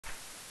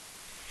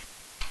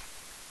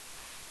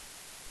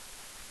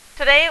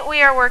Today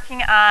we are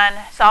working on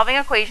solving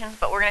equations,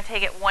 but we're going to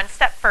take it one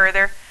step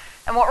further.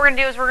 And what we're going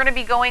to do is we're going to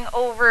be going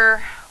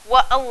over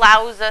what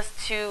allows us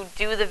to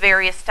do the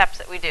various steps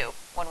that we do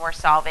when we're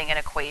solving an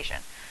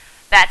equation.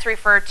 That's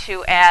referred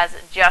to as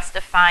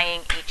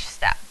justifying each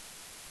step.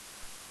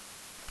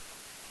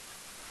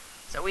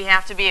 So we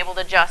have to be able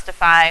to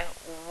justify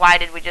why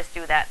did we just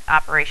do that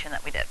operation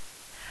that we did.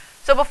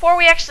 So before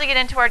we actually get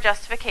into our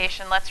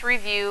justification, let's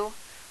review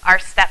our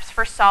steps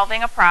for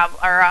solving a problem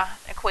or an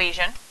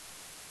equation.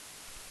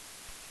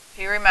 If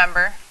you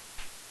remember,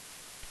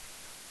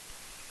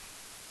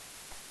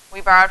 we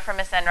borrowed from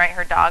Miss Enright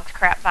her dogs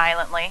crap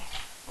violently.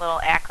 Little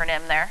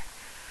acronym there.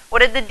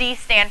 What did the D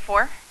stand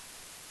for?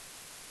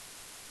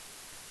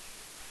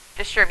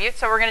 Distribute.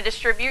 So we're going to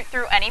distribute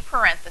through any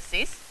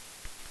parentheses.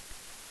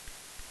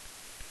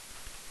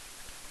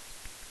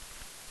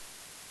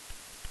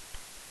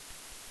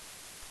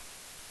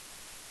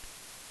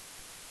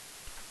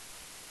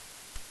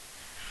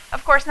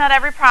 Of course, not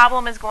every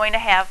problem is going to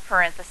have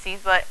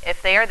parentheses, but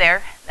if they are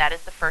there, that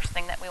is the first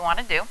thing that we want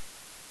to do.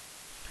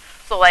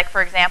 So like,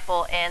 for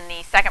example, in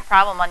the second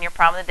problem on your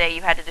problem of the day,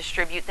 you had to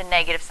distribute the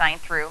negative sign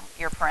through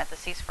your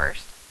parentheses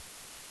first.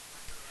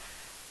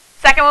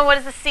 Second one, what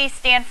does the C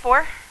stand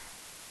for?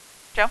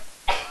 Joe?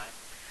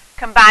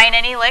 Combine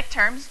any like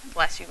terms.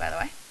 Bless you, by the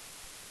way.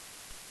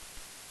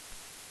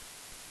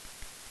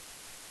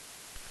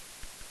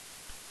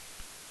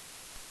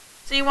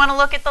 So you want to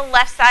look at the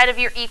left side of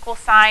your equal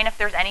sign. If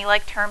there's any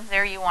like terms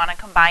there, you want to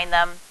combine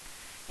them.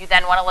 You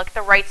then want to look at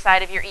the right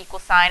side of your equal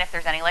sign. If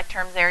there's any like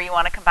terms there, you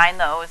want to combine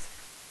those.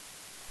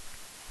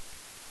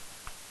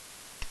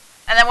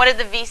 And then what did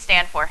the V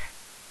stand for?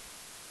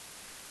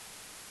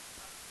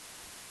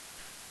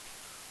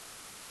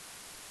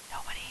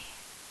 Nobody.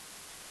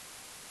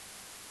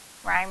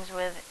 Rhymes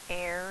with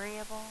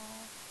variable.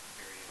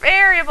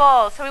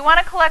 Variable. So we want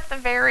to collect the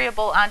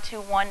variable onto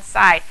one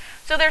side.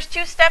 So there's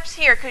two steps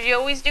here, because you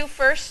always do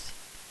first,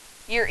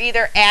 you're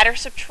either add or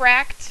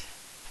subtract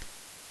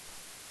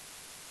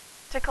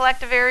to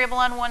collect a variable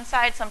on one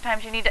side.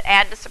 Sometimes you need to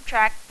add to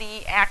subtract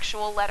the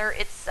actual letter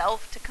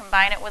itself to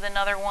combine it with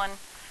another one.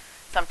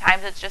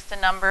 Sometimes it's just a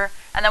number.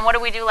 And then what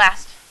do we do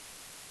last?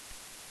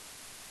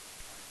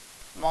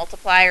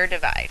 Multiply or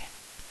divide.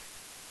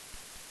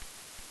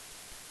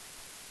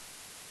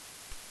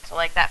 So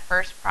like that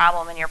first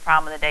problem in your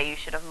problem of the day, you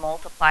should have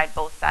multiplied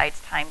both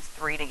sides times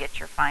 3 to get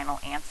your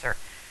final answer.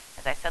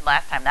 As I said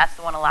last time, that's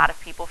the one a lot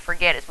of people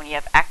forget, is when you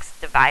have x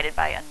divided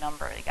by a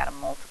number, you got to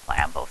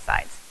multiply on both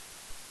sides.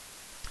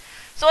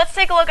 So let's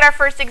take a look at our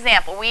first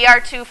example. We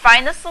are to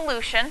find the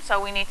solution, so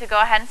we need to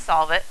go ahead and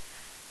solve it.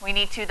 We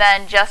need to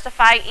then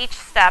justify each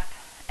step,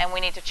 and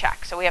we need to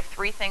check. So we have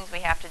 3 things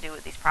we have to do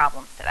with these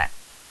problems today.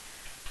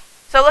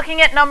 So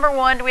looking at number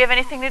 1, do we have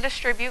anything to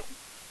distribute?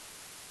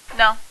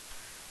 No.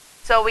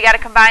 So we got to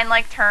combine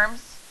like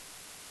terms.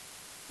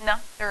 No,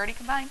 they're already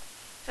combined.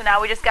 So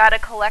now we just got to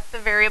collect the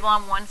variable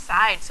on one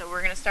side. So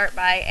we're going to start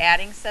by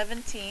adding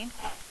 17.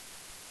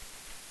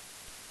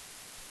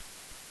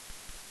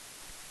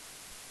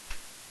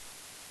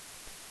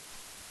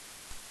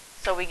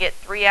 So we get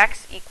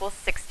 3x equals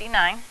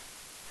 69.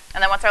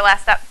 And then what's our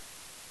last step?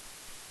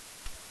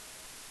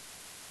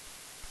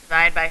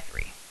 Divide by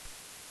 3.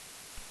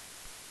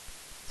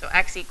 So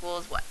x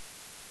equals what?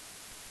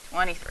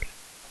 23.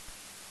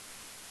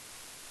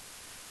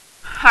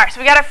 Alright,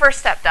 so we got our first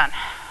step done.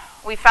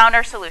 We found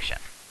our solution.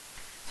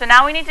 So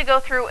now we need to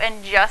go through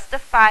and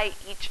justify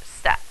each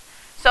step.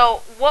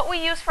 So what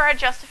we use for our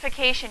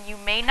justification you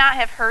may not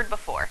have heard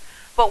before,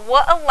 but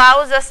what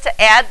allows us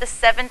to add the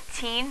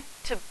 17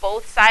 to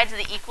both sides of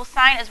the equal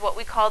sign is what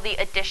we call the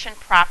addition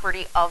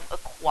property of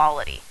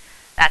equality.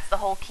 That's the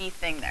whole key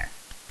thing there.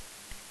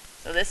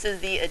 So this is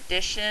the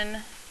addition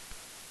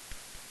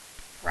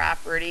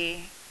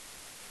property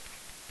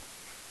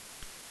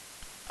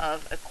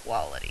of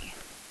equality.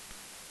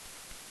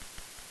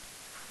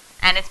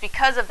 And it's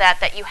because of that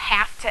that you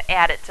have to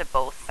add it to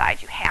both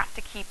sides. You have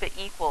to keep it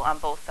equal on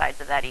both sides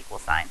of that equal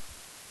sign.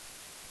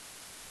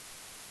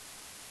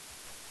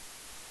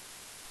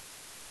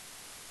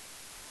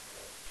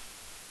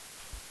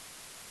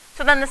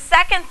 So then the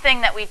second thing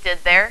that we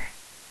did there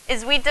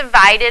is we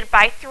divided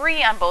by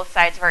 3 on both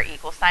sides of our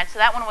equal sign. So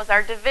that one was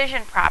our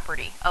division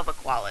property of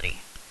equality.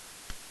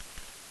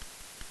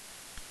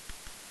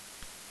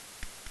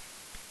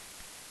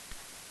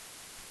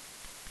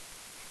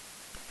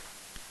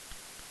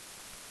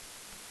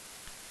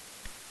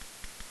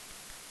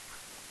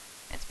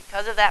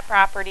 Because of that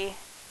property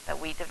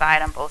that we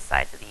divide on both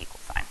sides of the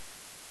equal sign.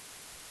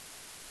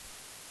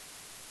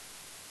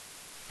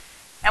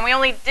 And we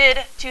only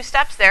did 2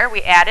 steps there.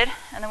 We added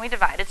and then we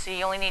divided, so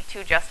you only need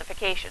 2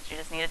 justifications. You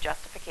just need a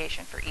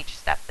justification for each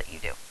step that you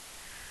do.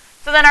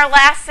 So then our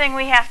last thing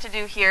we have to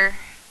do here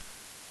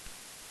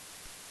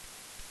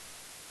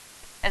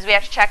is we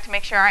have to check to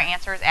make sure our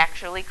answer is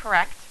actually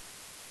correct.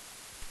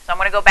 So I'm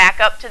going to go back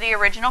up to the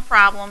original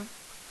problem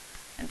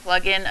and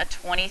plug in a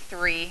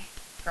 23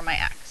 for my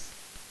x.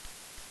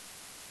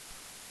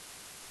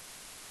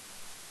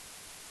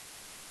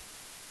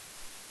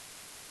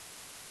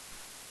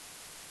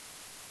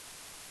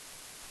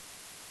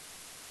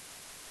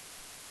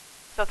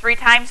 So 3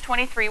 times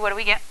 23, what do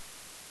we get?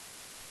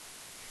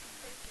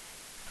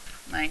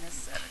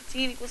 Minus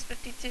 17 equals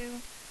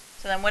 52.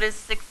 So then what is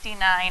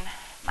 69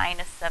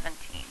 minus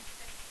 17?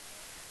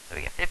 So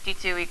we get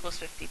 52 equals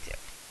 52. So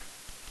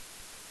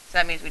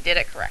that means we did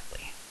it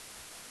correctly.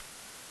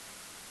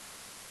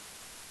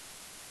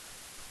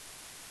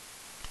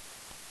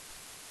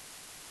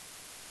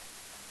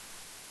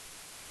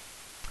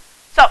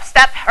 So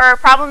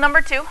problem number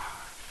 2.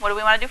 What do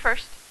we want to do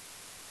first?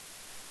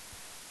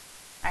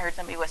 I heard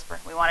somebody whisper.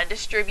 We want to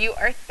distribute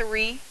our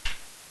 3.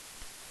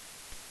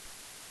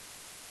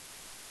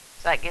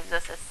 So that gives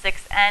us a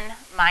 6n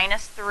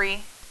minus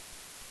 3.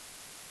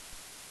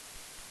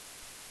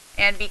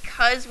 And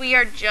because we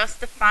are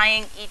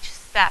justifying each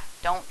step,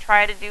 don't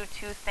try to do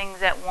 2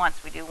 things at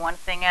once. We do 1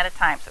 thing at a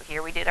time. So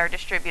here we did our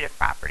distributive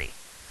property.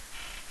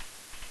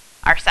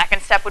 Our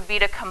second step would be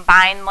to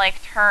combine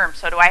like terms.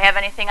 So do I have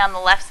anything on the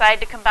left side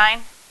to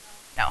combine?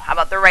 No. How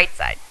about the right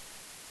side?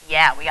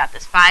 Yeah, we got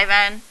this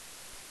 5n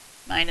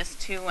minus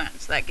 2n.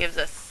 So that gives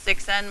us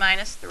 6n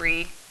minus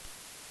 3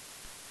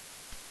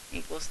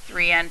 equals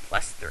 3n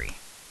plus 3.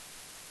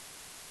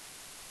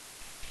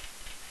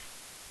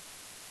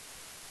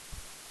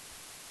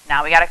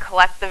 Now we got to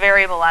collect the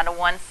variable onto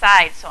one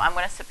side. So I'm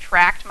going to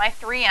subtract my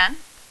 3n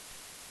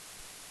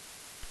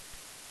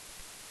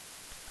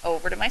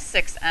over to my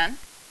 6n.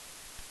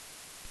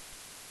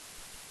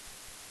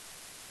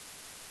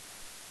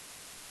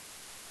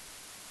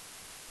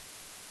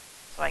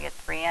 So I get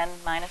 3n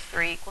minus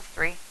 3 equals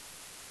 3.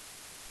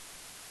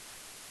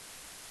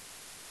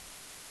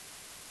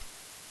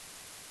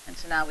 And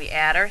so now we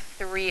add our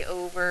 3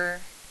 over.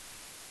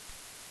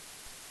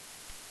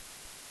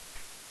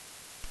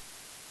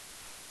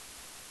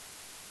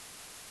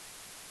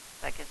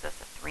 That gives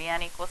us a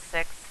 3n equals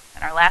 6.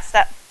 And our last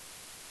step,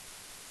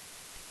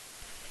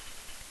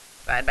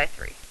 divide by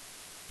 3.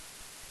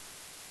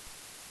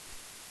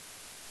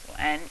 So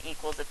n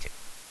equals a 2.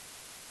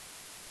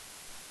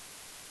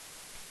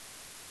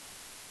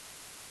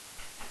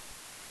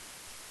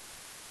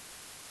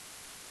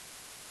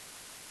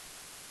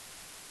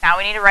 Now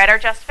we need to write our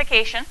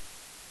justification.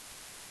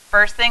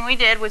 First thing we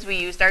did was we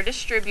used our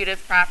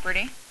distributive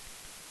property.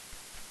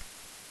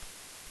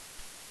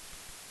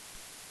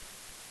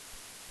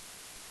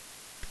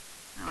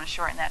 I'm going to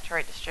shorten that to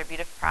write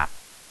distributive prop.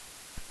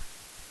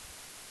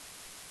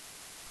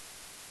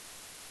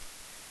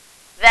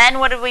 Then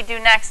what did we do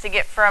next to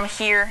get from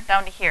here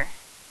down to here?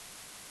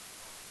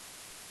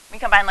 We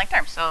combine like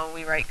terms. So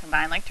we write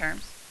combine like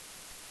terms.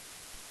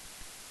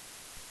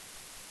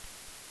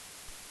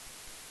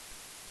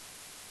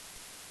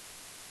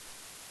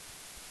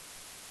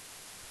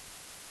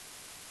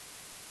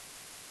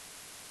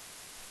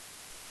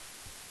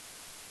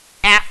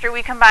 After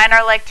we combined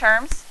our like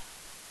terms,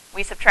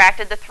 we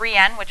subtracted the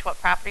 3n, which what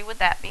property would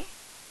that be?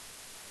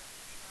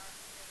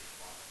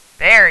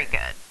 Very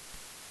good.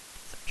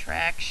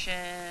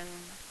 Subtraction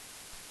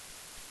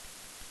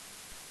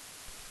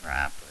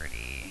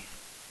property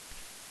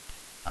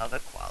of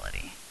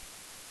equality.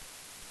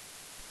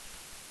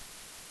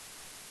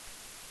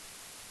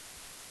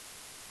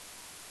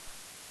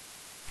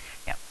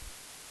 Yep.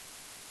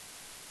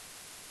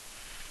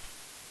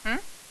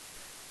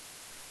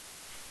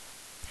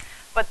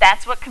 But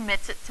that's what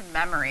commits it to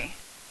memory.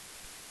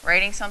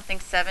 Writing something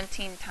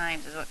 17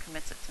 times is what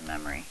commits it to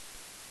memory.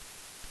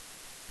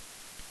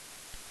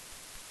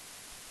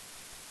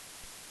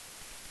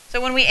 So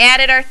when we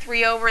added our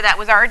 3 over, that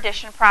was our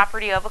addition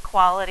property of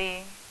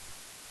equality.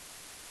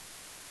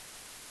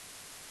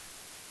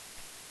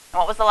 And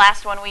what was the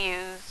last one we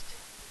used?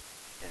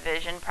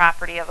 Division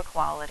property of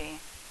equality.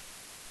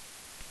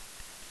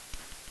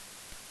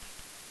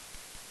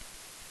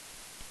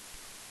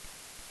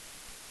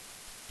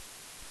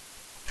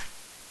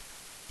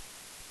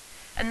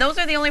 And those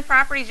are the only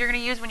properties you're going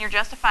to use when you're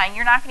justifying.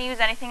 You're not going to use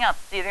anything else.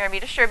 It's either going to be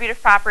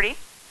distributive property,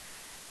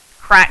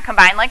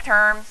 combine like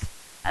terms,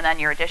 and then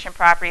your addition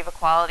property of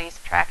equality,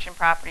 subtraction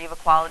property of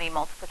equality,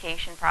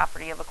 multiplication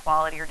property of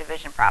equality, or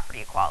division property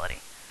equality.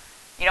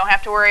 You don't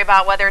have to worry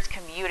about whether it's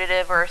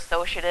commutative or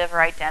associative or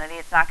identity.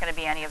 It's not going to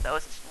be any of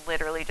those. It's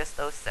literally just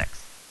those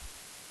 6.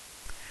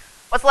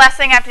 What's the last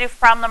thing I have to do for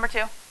problem number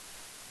 2?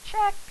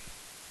 Check.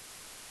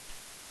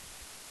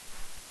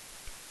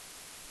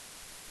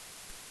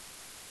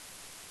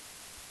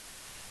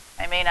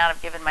 I may not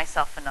have given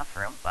myself enough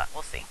room, but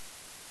we'll see.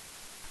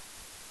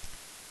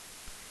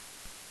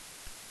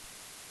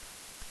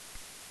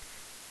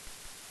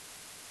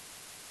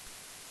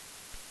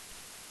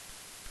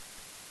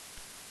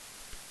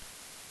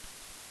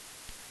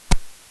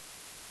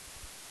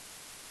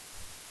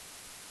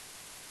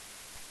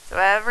 So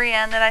every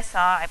n that I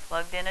saw, I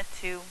plugged in a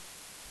 2.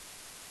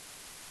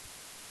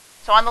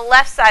 So on the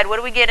left side, what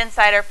do we get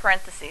inside our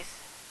parentheses?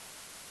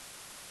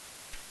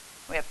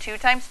 We have 2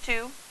 times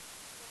 2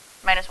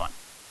 minus 1.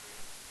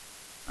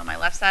 On my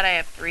left side, I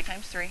have 3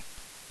 times 3.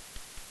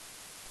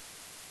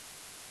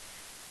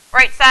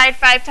 Right side,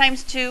 5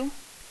 times 2,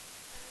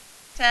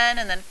 10,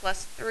 and then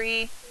plus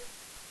 3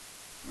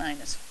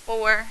 minus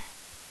 4.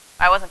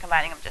 I wasn't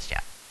combining them just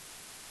yet.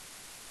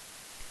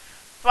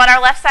 So on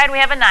our left side we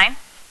have a 9.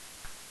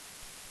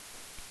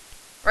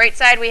 Right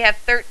side we have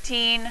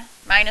 13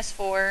 minus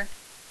 4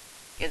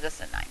 gives us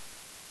a 9.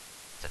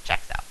 So it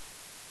checks out.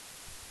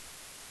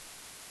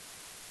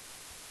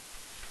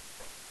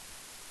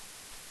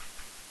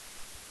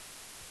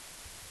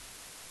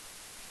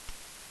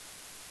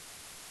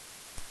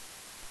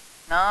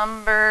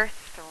 Number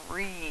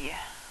 3.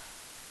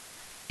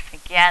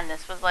 Again,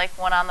 this was like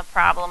one on the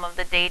problem of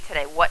the day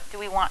today. What do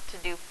we want to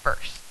do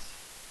first?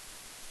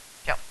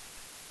 Joe.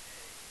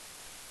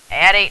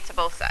 Add 8 to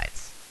both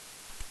sides.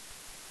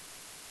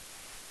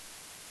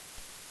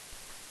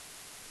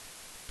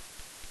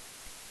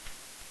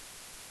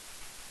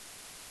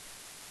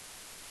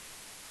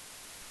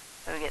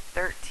 So we get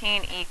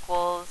 13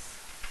 equals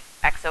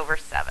x over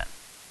 7.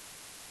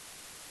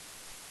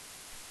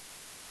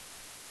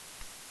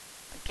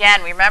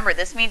 Again, remember,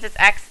 this means it's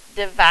x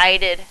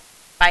divided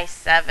by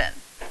 7.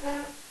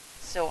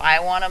 So I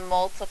want to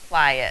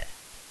multiply it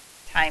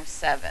times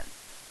 7.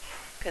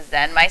 Because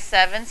then my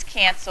 7's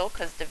cancel,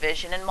 because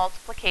division and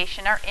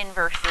multiplication are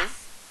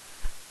inverses.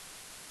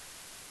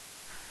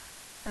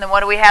 And then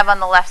what do we have on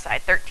the left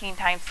side? 13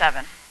 times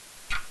 7.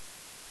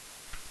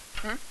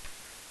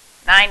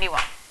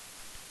 91.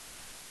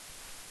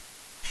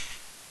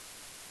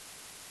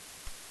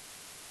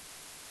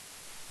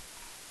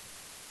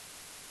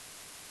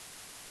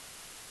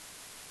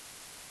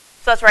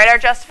 So let's write our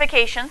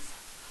justifications.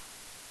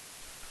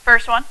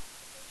 First one,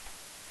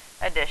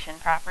 addition,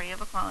 property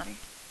of equality.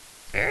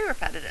 It's very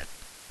repetitive.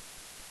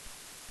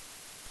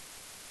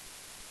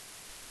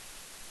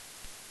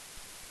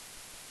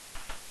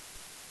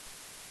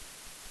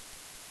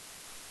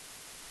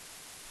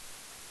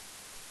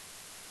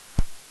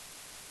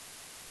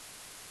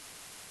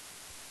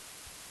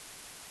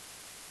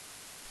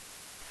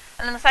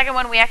 And then the second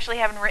one we actually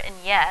haven't written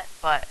yet,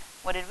 but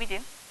what did we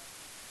do?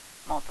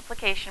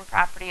 Multiplication,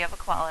 property of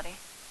equality.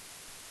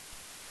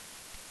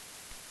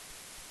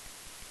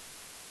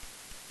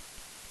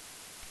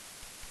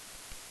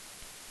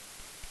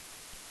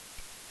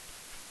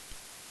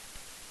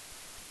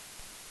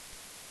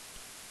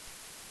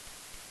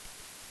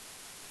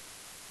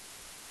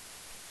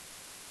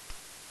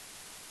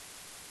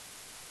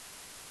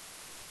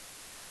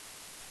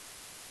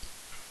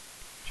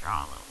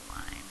 Draw a little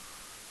line.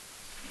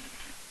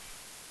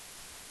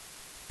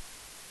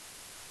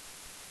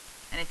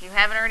 And if you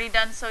haven't already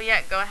done so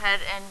yet, go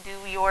ahead and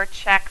do your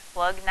check.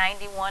 Plug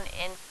 91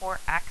 in for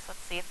x. Let's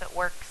see if it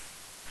works.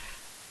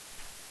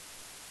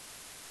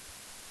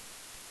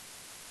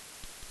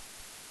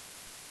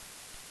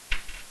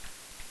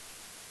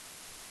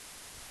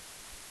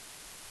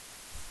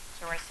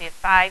 So we're going to see if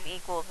 5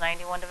 equals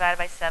 91 divided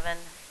by 7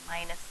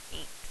 minus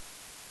 8.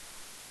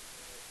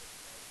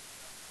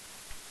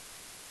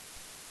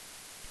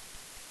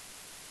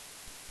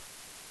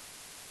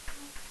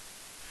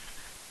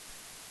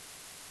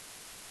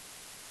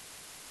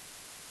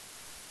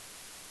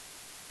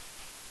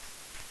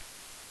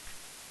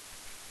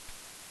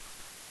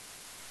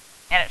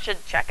 And it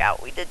should check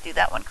out. We did do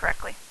that one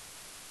correctly.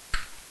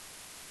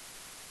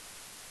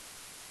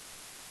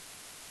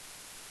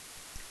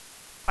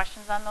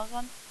 Questions on those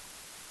ones?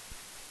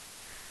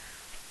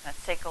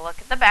 Let's take a look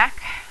at the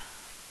back.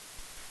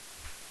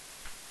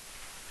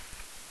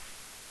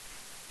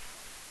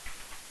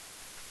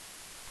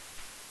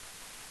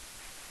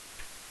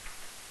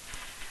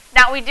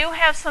 Now we do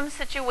have some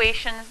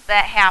situations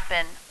that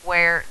happen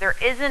where there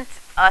isn't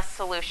a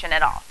solution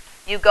at all.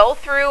 You go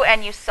through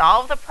and you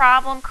solve the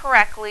problem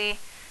correctly,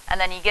 and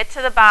then you get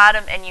to the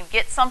bottom and you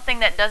get something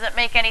that doesn't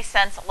make any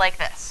sense like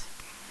this.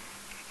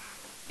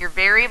 Your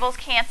variables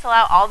cancel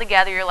out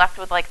altogether. You're left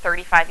with like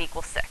 35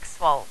 equals 6.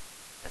 Well,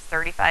 does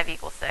 35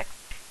 equal 6?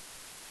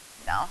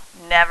 No,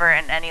 never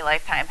in any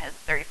lifetime has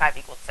 35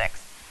 equaled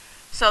 6.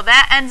 So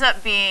that ends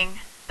up being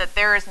that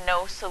there is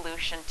no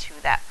solution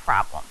to that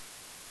problem.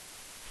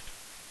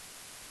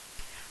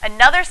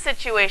 Another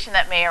situation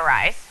that may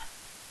arise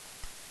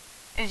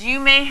is you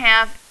may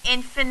have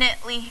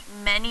infinitely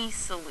many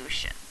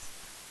solutions.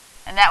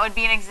 And that would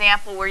be an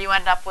example where you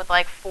end up with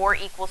like 4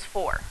 equals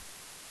 4.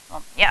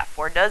 Well, yeah,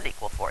 4 does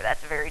equal 4.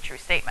 That's a very true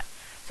statement.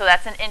 So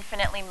that's an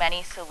infinitely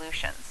many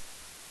solutions.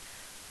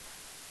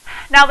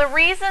 Now the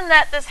reason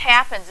that this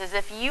happens is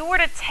if you were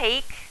to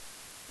take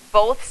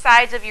both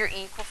sides of your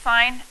equal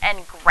sign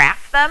and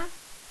graph them,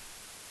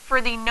 for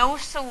the no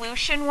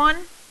solution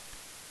one,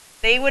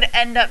 they would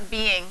end up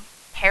being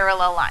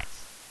parallel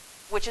lines,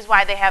 which is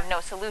why they have no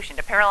solution.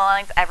 Do parallel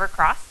lines ever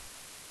cross?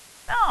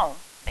 No,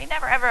 they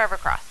never ever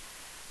cross.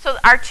 So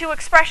our two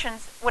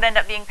expressions would end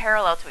up being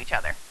parallel to each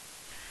other.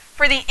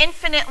 For the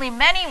infinitely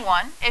many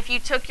one, if you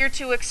took your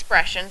two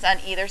expressions on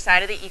either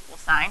side of the equal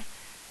sign,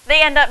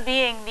 they end up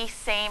being the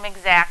same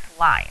exact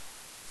line.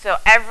 So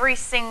every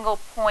single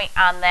point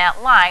on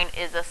that line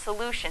is a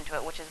solution to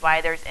it, which is why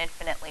there's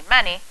infinitely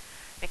many,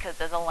 because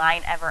does a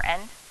line ever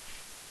end?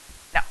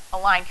 No, a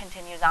line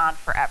continues on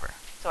forever.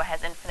 So it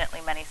has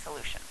infinitely many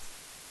solutions.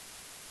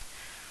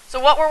 So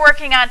what we're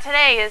working on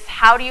today is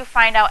how do you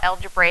find out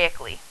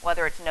algebraically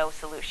whether it's no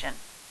solution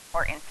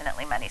or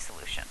infinitely many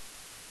solution.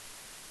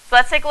 So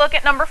let's take a look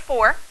at number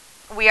 4.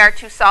 We are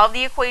to solve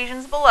the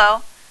equations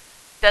below.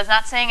 Does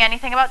not saying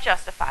anything about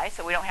justify,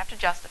 so we don't have to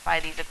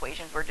justify these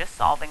equations. We're just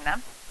solving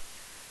them.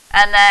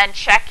 And then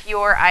check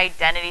your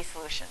identity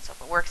solution. So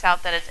if it works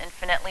out that it's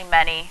infinitely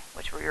many,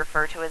 which we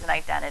refer to as an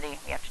identity,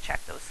 we have to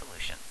check those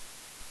solutions.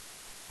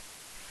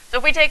 So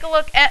if we take a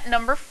look at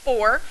number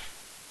 4,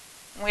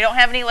 we don't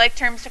have any like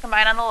terms to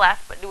combine on the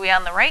left, but do we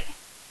on the right?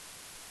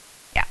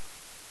 Yeah.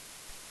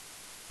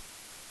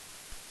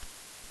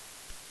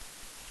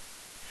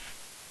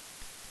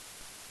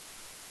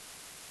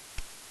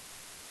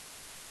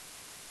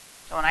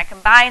 So when I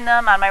combine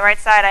them, on my right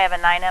side I have a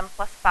 9m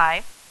plus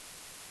 5.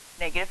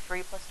 Negative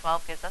 3 plus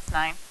 12 gives us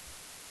 9.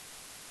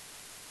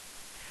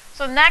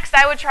 So next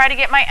I would try to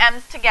get my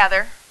m's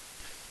together.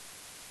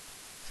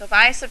 So if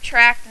I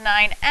subtract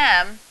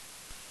 9m,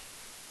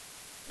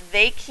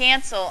 they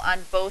cancel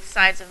on both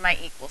sides of my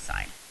equal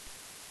sign.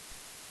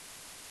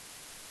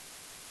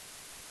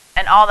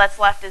 And all that's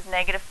left is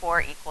negative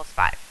 4 equals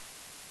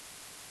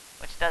 5.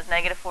 Which does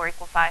negative 4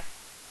 equal 5?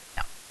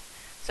 No.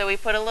 So we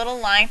put a little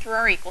line through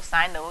our equal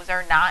sign. Those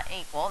are not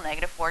equal.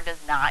 Negative 4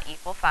 does not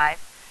equal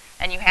 5.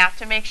 And you have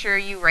to make sure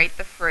you write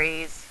the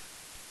phrase,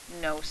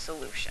 no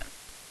solution.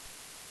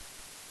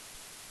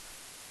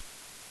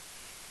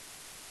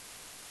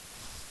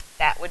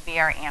 That would be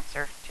our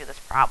answer to this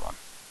problem.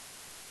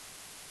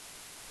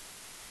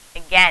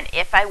 Again,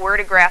 if I were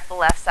to graph the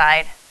left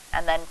side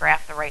and then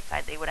graph the right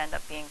side, they would end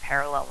up being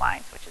parallel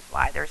lines, which is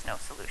why there's no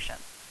solution.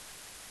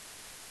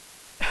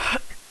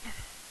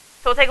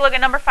 So we'll take a look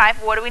at number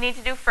 5. What do we need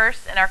to do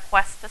first in our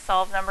quest to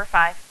solve number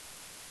 5?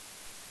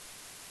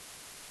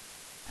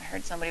 I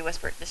heard somebody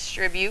whisper,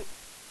 distribute.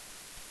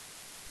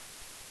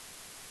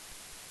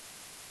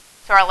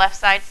 So our left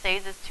side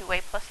stays as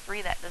 2a plus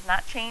 3. That does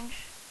not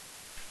change.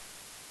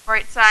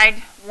 Right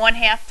side,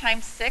 1/2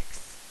 times 6,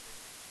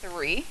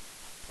 3.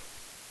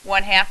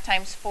 1/2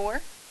 times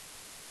 4.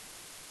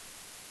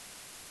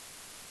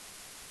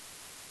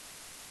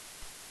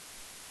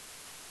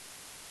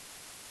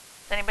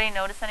 Does anybody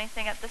notice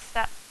anything at this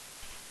step?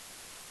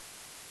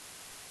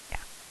 Yeah.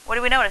 What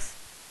do we notice?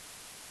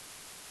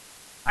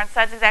 Aren't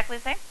sides exactly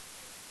the same?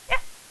 Yeah,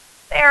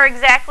 they are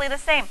exactly the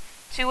same.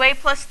 2a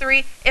plus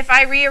 3. If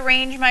I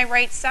rearrange my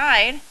right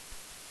side,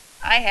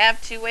 I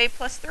have 2a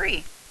plus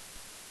 3.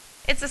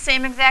 It's the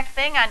same exact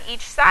thing on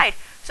each side.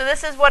 So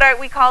this is what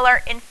we call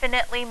our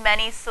infinitely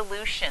many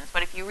solutions.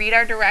 But if you read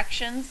our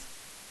directions,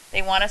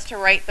 they want us to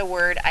write the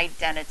word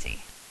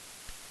identity.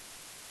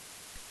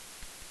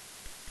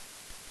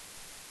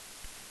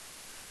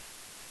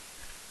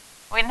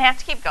 We didn't have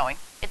to keep going.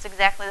 It's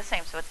exactly the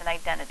same, so it's an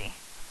identity.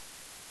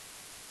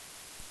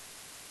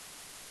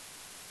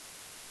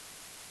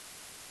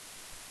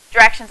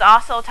 Directions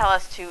also tell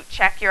us to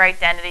check your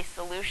identity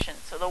solution.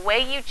 So the way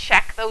you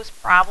check those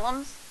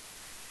problems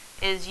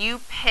is you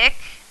pick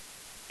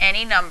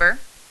any number.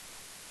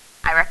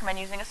 I recommend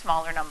using a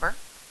smaller number.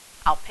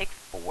 I'll pick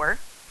 4.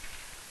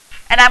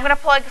 And I'm going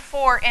to plug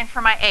 4 in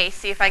for my a,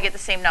 see if I get the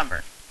same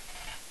number.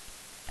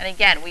 And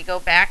again, we go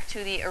back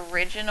to the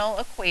original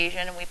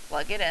equation and we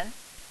plug it in.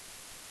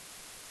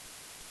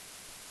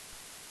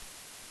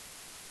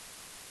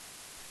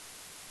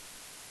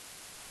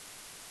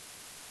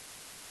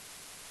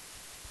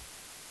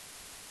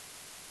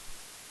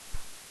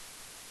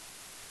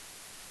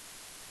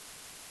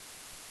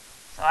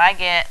 So I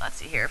get, let's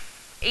see here,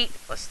 8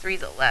 plus 3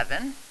 is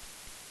 11.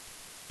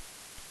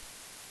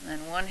 And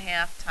then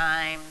 1/2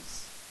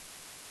 times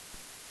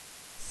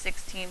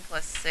 16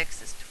 plus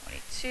 6 is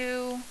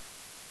 22.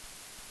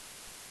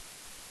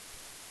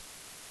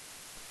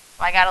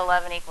 So I got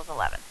 11 equals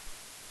 11.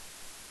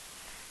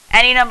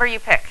 Any number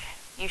you pick,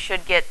 you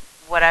should get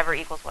whatever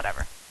equals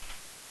whatever.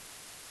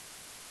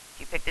 If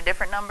you picked a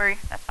different number,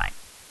 that's fine.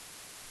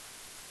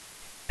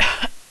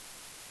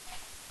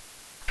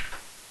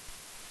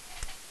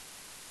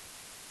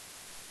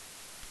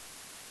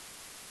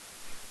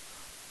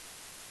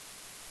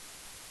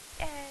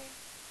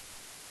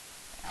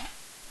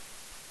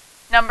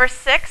 Number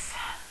 6,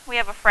 we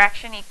have a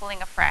fraction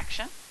equaling a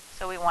fraction.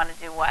 So we want to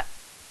do what?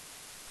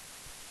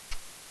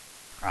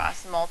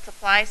 Cross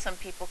multiply. Some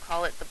people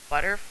call it the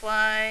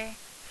butterfly.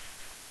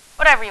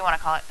 Whatever you want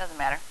to call it, doesn't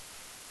matter.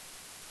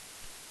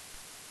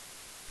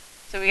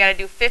 So we got to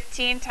do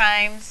 15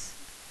 times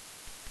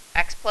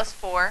x plus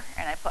 4.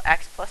 And I put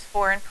x plus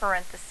 4 in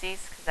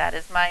parentheses because that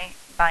is my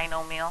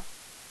binomial.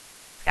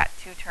 It's got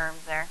 2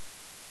 terms there.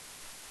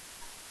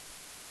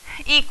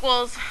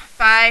 Equals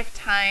 5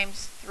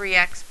 times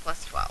 3x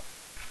plus 12.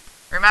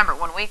 Remember,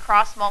 when we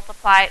cross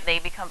multiply, they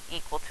become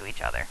equal to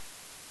each other.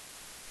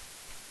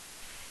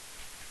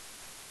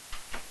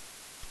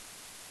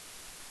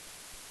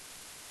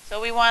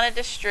 So we want to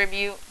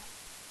distribute.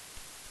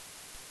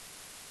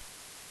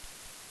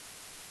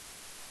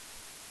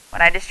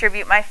 When I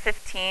distribute my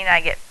 15,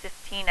 I get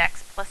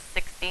 15x plus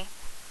 60.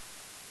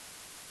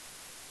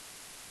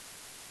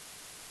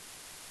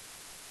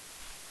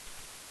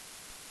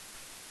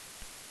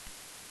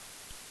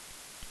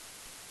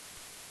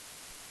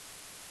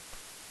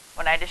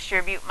 When I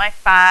distribute my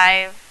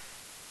 5,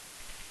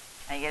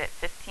 I get it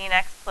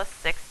 15x plus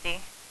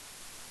 60.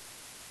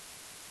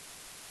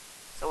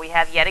 So we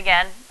have yet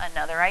again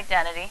another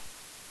identity.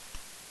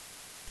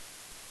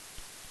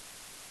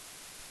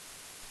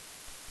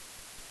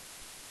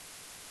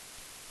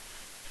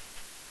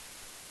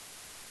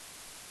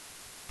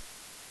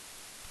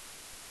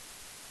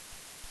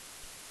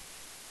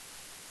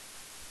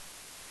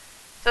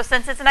 So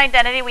since it's an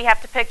identity, we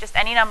have to pick just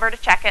any number to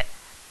check it.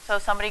 So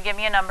somebody give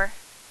me a number.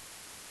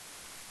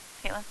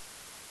 Caitlin?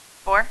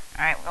 4? All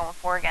right, we're going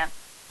 4 again.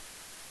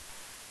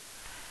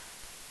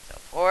 So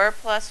 4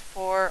 plus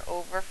 4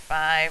 over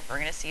 5. We're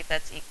going to see if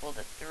that's equal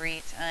to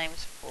 3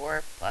 times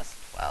 4 plus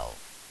 12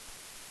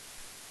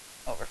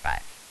 over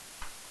 5.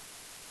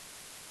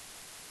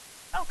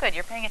 Oh, good,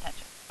 you're paying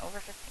attention. Over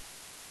 15.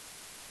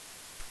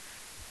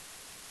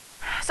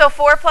 So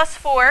 4 plus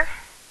 4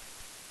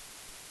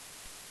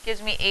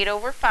 gives me 8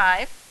 over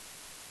 5.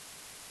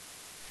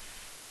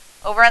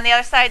 Over on the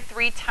other side,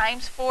 3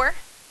 times 4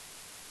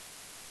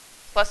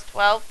 plus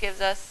 12 gives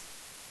us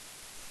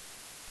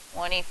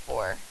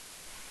 24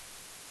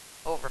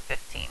 over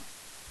 15.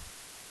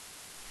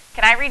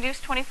 Can I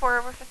reduce 24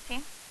 over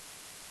 15?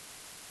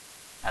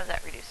 How does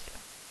that reduce to?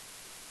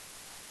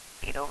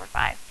 8 over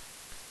 5.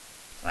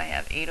 So I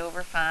have 8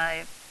 over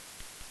 5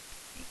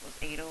 equals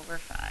 8 over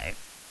 5.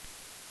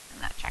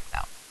 And that checks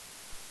out.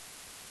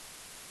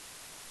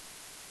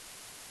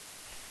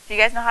 Do you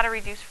guys know how to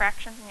reduce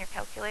fractions in your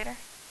calculator?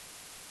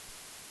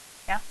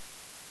 Yeah?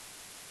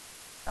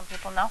 Some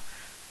people know?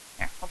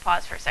 Here, we'll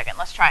pause for a second.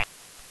 Let's try it.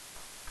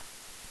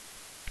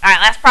 All right,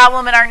 last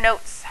problem in our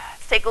notes.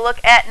 Let's take a look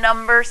at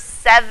number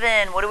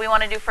 7. What do we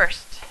want to do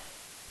first?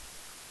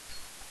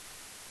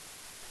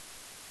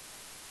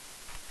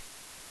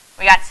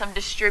 We got some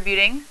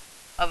distributing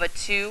of a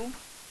 2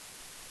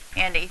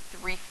 and a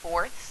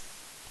 3/4.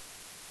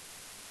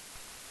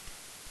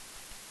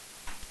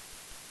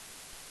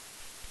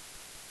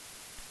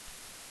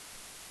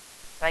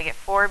 So I get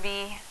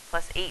 4b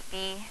plus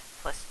 8b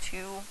plus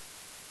 2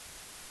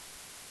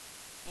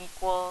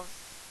 equals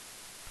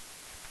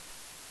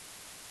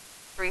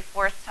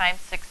 3/4 times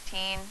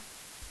 16,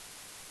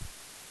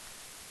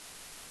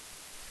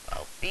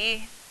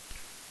 12b,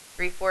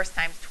 3/4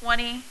 times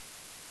 20.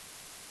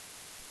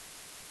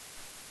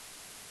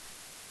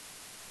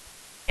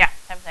 Yeah,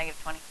 times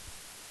negative 20.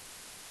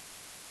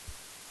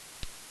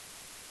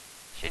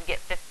 Should get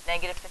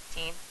negative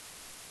 15.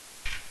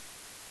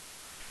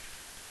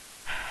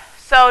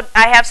 So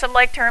I have some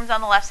like terms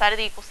on the left side of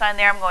the equal sign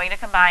there. I'm going to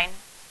combine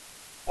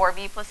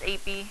 4b plus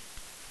 8b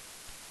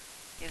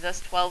gives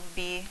us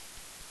 12b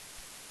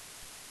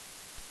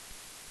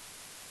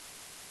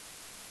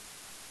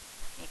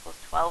equals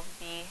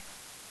 12b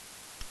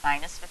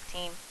minus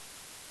 15.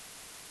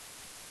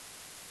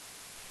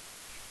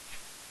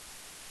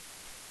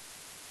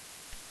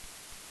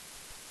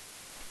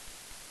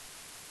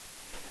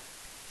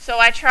 So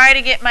I try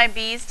to get my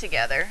b's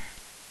together.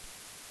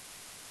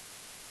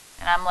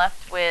 And I'm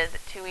left with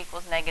 2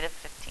 equals negative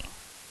 15.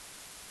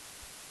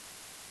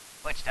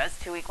 Which does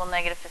 2 equal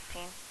negative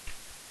 15?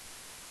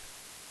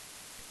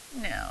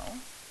 No.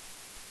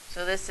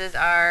 So this is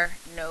our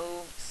no